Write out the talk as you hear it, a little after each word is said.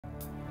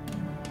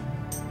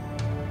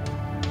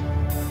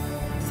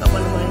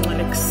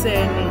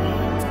ekuseni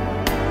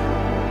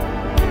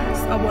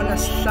sabona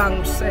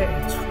sihlangu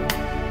sethu,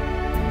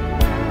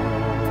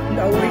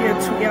 indawo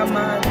yethu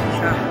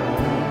yamandla,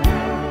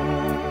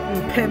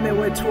 umpheme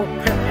wethu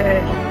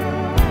wokuphephela.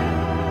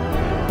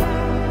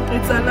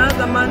 It's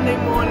another Monday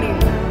morning.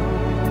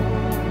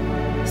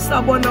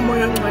 Sabona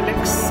moya ngcwele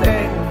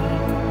ekuseni.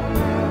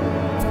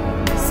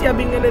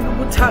 Siyabingelela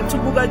ubuthathu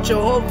buka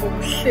Jehova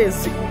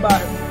ubuhlezi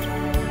kubantu.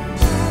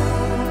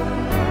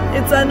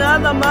 It's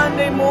another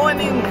Monday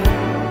morning.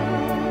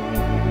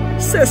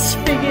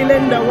 Sesifikile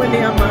endaweni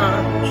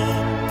yamandla.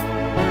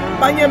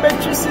 Banye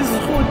bethu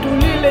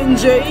sizihudulile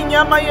nje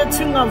inyama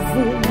yethu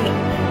ingavumi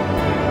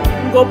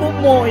ngoba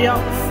umoya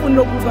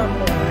ufuna ukuba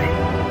moya.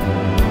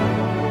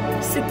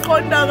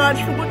 Siqonda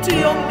kahle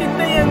ukuthi yonke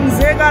into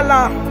eyenzeka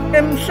la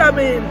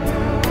emhlabeni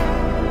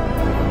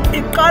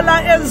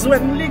iqala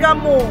ezweni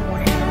likamoya.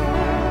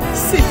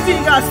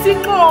 Sifika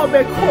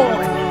sinqobe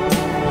khona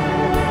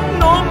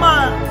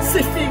noma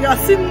sifika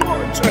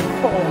sinqotshwe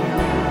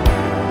khona.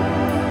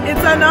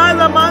 It's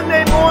another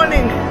Monday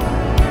morning.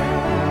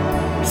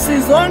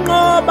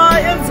 Sizonqoba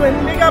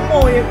ezweni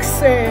likamoya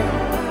ekuseni.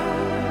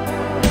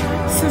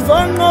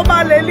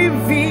 Sizonqoba leli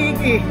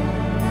viki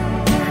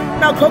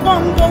nakho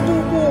konke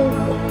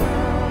okukubo.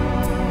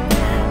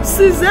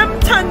 Size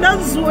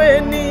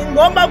emthandazweni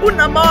ngoba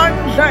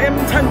kunamandla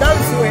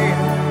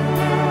emthandazweni.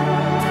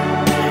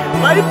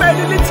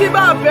 Bayibheli lithi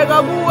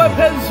babheka kuwe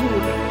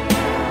phezulu,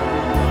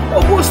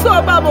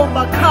 ubuso babo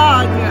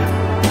bakhanya,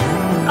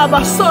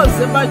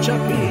 abasoze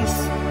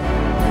bajabulisa.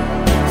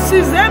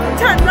 Size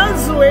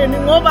emthandazweni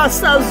ngoba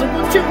sazi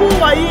ukuthi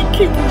kuwa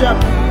yikho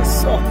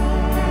injabuliso.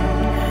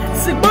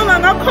 Sibonga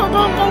ngakho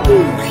konke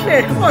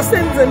okuhle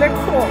osenzele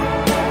khona.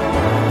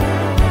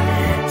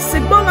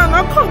 Sibonga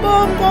ngakho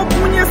konke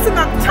okunye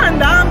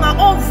singakuthandanga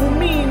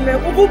ovumile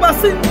ukuba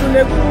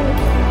sindlule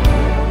kuko.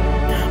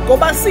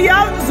 Ngoba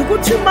siyazi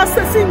ukuthi uma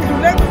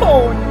sesindlule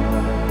khona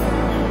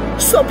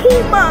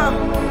sophuma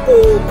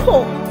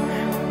kukho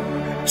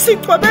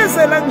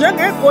sicwebezela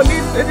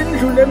njengegolide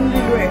elindlule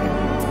emlilweni.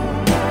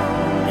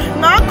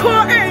 Ngakho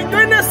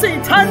ey'ntweni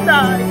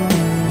esiy'thandayo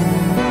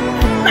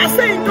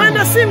nasey'ntweni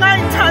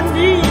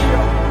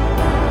esingayithandiyo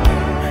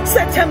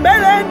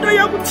sethembele into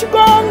yokuthi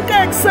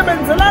konke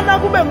kusebenzelana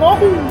kube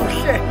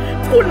ngokuhle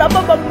kulabo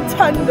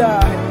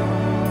abamthandayo.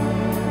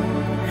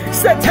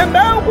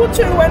 Sethembele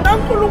ukuthi wena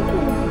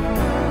Nkulunkulu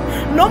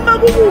noma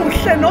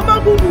kukuhle noma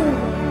kukubi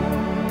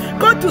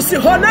kodwa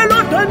usiholela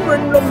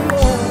odwendweni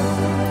lomnqobo.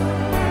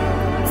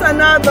 It's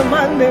another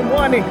Monday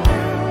morning.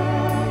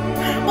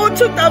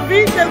 Uthi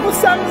Davide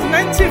kuPsalms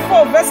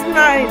 94 verse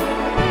 9,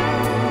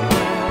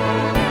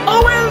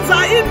 owenza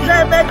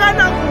indlebe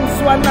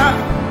kanakuzwa na,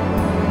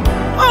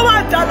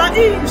 owadala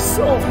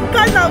iso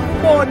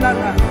kanakubona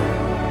na.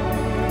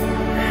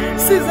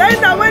 Size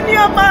endaweni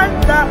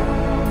yamandla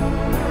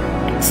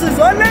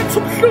sizoletha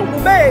ubuhlungu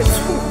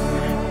bethu,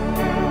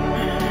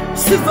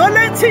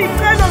 sizoletha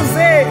iy'celo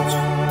zethu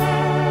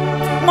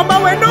ngoba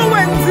wena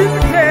owenza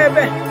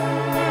indlebe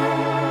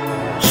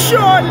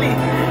surely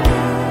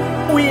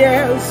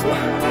uyezwa.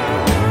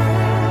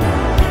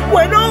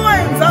 Wena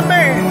owenza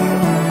amehlo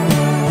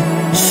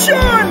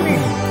surely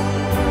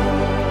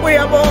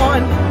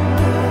uyabona.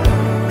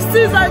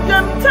 Siza nje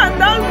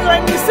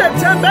emthandazweni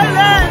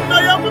sethembele nto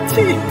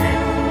yokuthi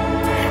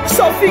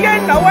sofika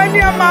endaweni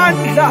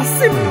yamandla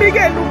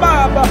simbikele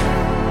uBaba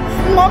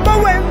ngoba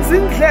wenza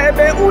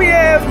indlebe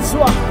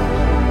uyezwa.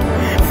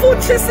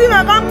 Futhi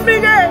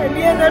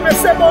singakambikeli yena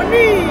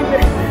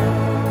besebonile.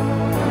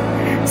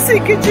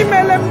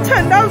 Sigijimele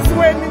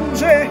emthandazweni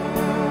nje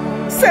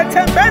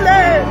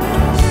sethembele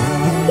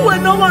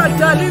wena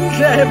owadala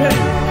indlebe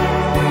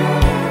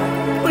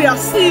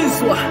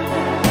uyasizwa.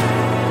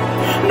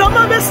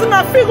 Noma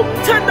besingafika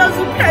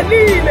umthandazo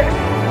uphelile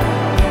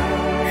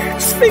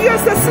sifike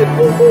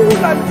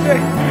sesibukula nje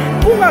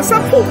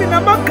kungasaphumi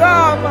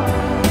namagama.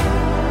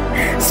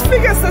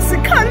 Sifike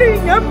sesikhala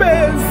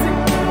inyembezi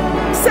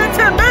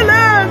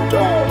sethembele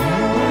nto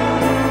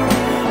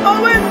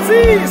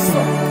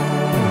owenziso.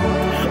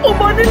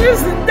 Ubonile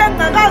izinto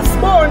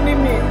engakaziboni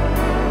mina.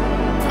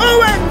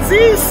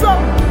 Owenziso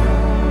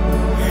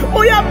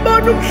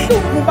uyabona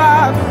ubuhlungu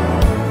bami.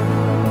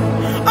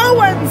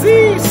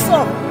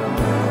 Owenziso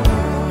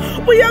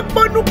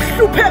uyakubona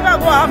ukuhlupheka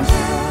kwami.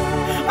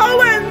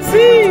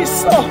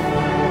 Owenziso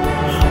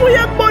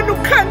uyakubona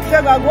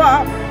ukukhandleka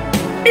kwami.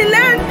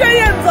 Ile nto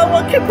eyenza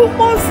wakhipha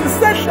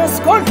uMoses ehle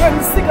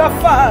esigodlweni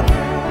sikaFaro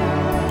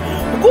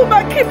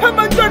ukuba khipha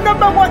abantwana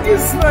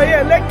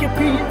bakwa-Israyeli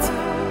eGibhithe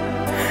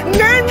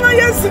ngenxa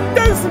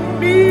yezinto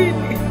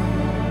ezimbili.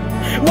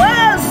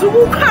 Wezwa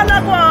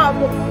ukukhala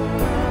kwabo,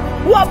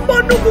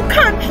 wabona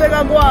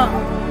ukukhandleka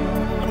kwabo.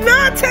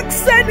 Nathi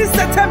ekuseni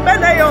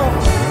sethembele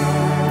yona.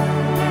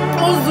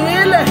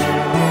 Uzwile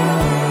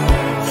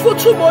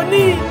futhi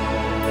ubonile.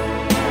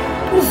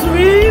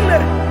 Uzwile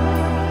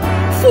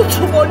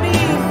futhi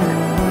ubonile.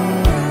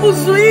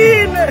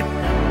 Uzwile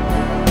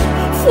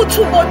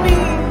futhi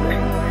ubonile.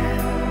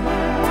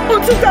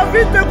 Uthi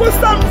Davide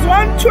kuPsalms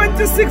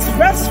 126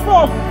 verse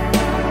 4,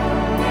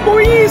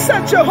 Buyisa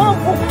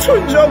Jehova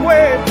ukuthunjwa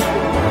kwethu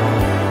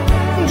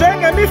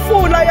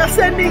njengemifula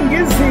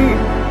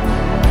yaseningizimu.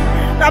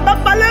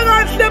 Nababhale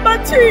kahle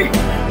bathi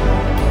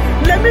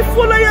le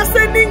mifula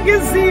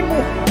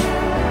yaseningizimu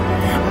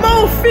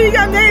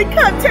mawufika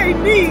ngeyikhathi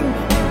eziningi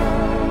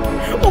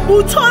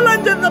ubuthola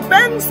nje the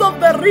banks of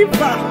the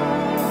river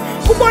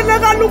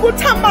kubonakala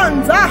ukuthi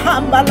amanzi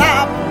ahamba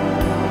lapho,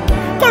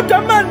 kodwa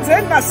amanzi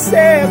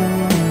engasekho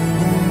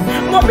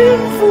ngoba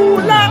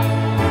imvula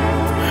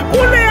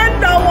kuleya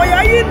ndawo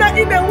yayina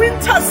in a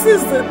winter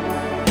season.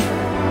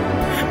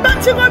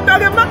 Bathi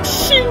kodwa-ke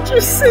makushintsha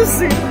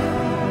isizini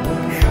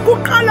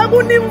kuqala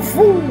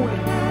kunemvula,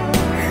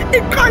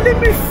 iqala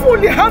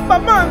imifula ihamba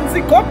amanzi,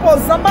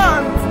 igobhoza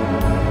amanzi,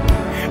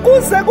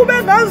 kuze kube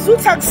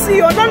ngazuthi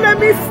akusiyona le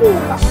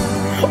mifula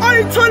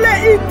oyithole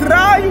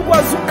i-dry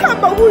ukwazi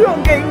ukuhamba kuyo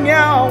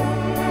ngenyawo.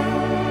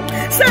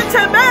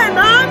 Sethembe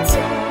nathi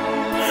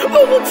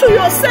ukuthi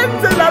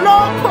uyosenzela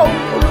lokho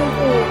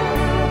uNkulunkulu.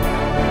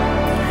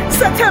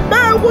 Sethembe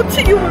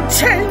ukuthi you will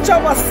change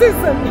our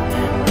season.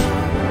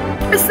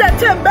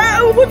 Sethembe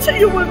ukuthi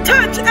you will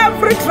touch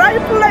every dry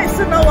place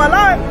in our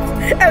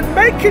lives and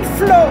make it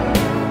flow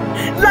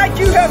like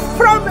you have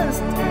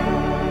promised.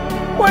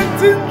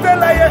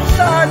 Kwenzindlela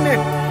yehlane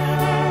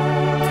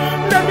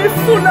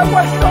nemifula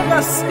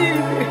kwahloka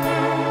Sibi.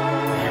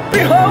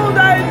 Behold,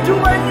 I do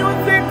a new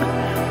thing.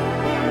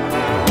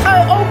 I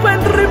open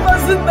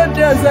rivers in the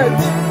desert.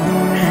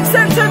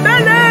 Sethembe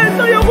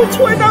lento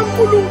yokuthi wena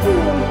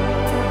Nkulunkulu,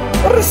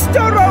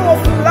 restorer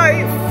of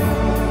life,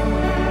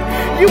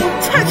 you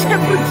will touch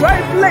every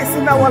dry place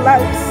in our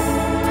lives.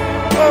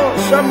 Oh,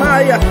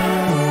 Shamaya.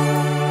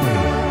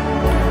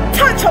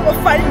 Touch our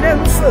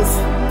finances.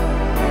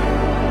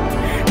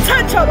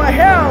 Touch our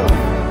health.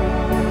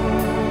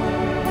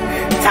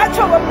 Touch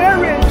our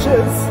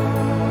marriages.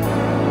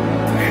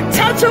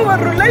 Touch our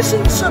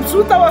relationships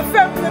with our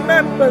family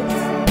members.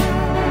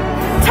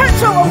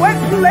 Touch our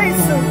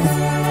workplaces.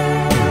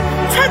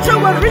 Touch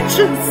our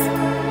riches.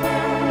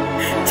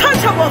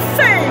 Touch our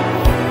faith.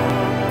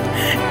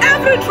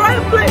 Every dry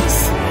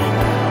place.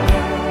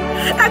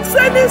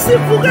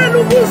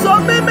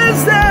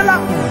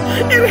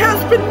 It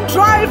has been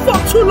dry for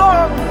too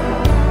long.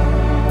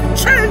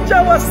 Change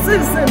our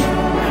season.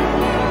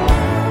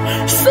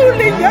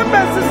 Suli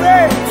nyembezi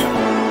zethu.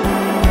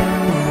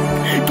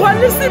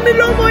 Gcwalisa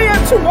imilomo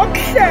yethu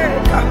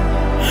ngokuhleka.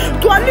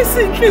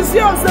 Gcwalisa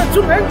inhliziyo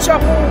zethu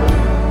ngenjabulo.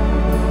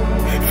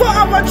 For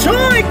our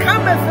joy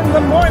cometh in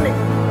the morning,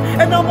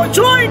 and our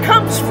joy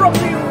comes from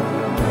you.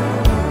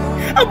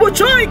 Our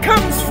joy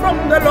comes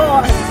from the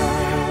Lord.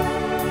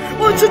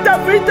 Uthi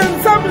David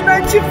in Psalm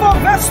 94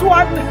 verse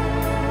 1.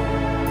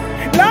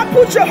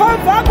 Lapho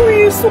Jehova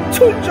akuyisa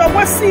ukuthunjwa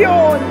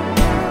kweSiyoni.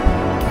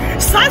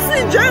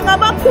 Sasi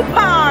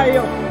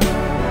njengabaphuphayo.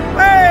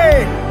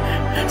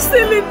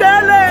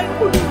 Silindele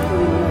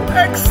uNkulunkulu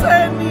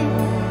ekseni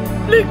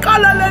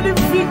liqala leli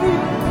viki.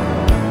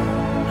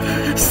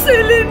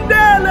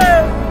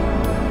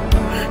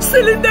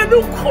 Silindele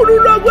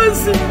ukukhululwa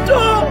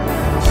kwezinto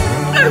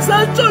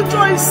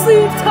ezatshontshwa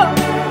isitha.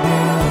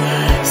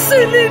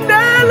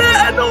 Silindele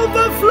an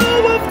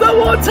overflow of the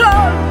water.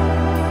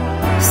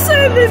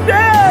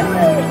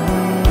 Silindele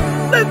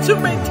that you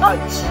may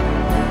touch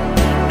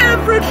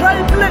every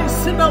dry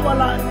place in our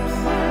lives.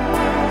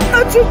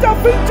 That you can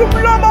feel to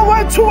umlomo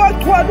wethu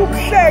wagcwala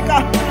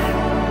ukuhleka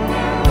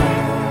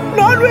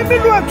nolwimi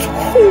lwethu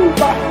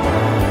khuba.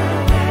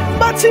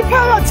 Bathi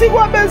phakathi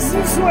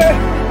kwabezizwe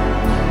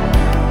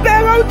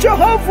beka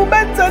uJehova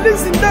ubenzela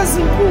izinto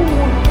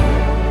ezinkulu.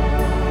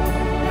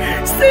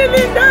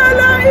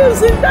 Silindele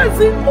izinto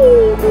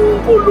ezinkulu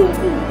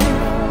uNkulunkulu.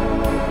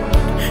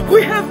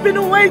 We have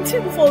been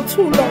waiting for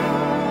too long.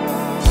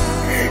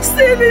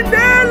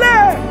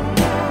 Silindele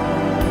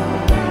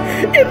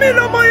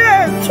imilomo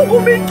yethu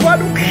kube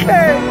igcwala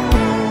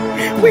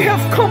ukuhleka. We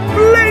have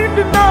complained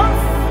enough.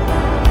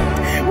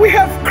 We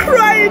have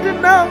cried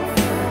enough.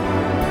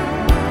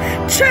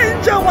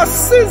 Change our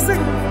season.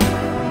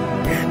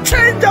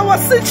 Change our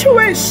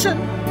situation.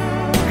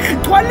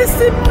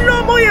 Gcwalisa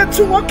imilomo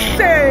yethu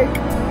ngokuhleka.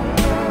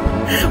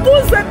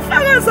 Kuze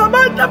kufakaze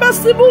abantu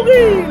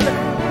abasibukile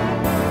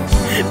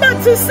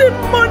bathi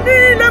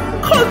simbonile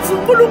mkhonzi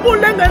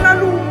uNkulunkulu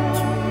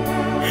engenalutho.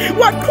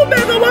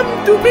 Waqhubeka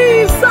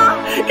wamdumisa,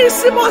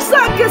 isimo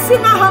sakhe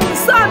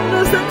singahambisani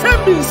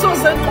nezethembiso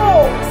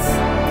zenkosi.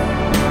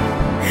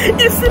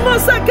 Isimo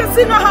sakhe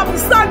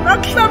singahambisani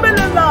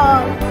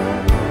nakuhlabelelayo.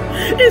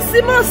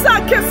 Isimo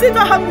sakhe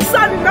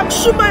singahambisani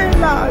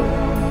nakushumayelayo.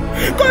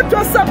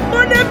 Kodwa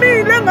sabona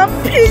emile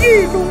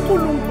ngamphikile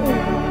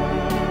uNkulunkulu.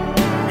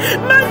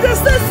 Manje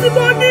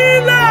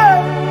sesibonile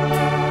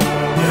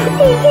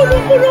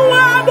uNkulunkulu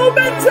wabo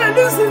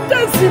ubenzela izinto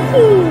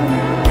ezinkulu.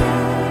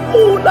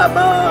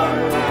 Ulama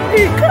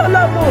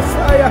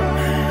ikhalamosaya.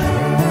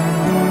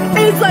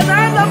 It's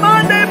another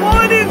Monday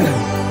morning.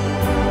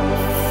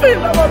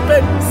 Fill our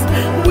bellies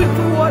with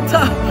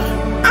water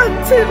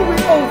until we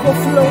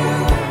overflow.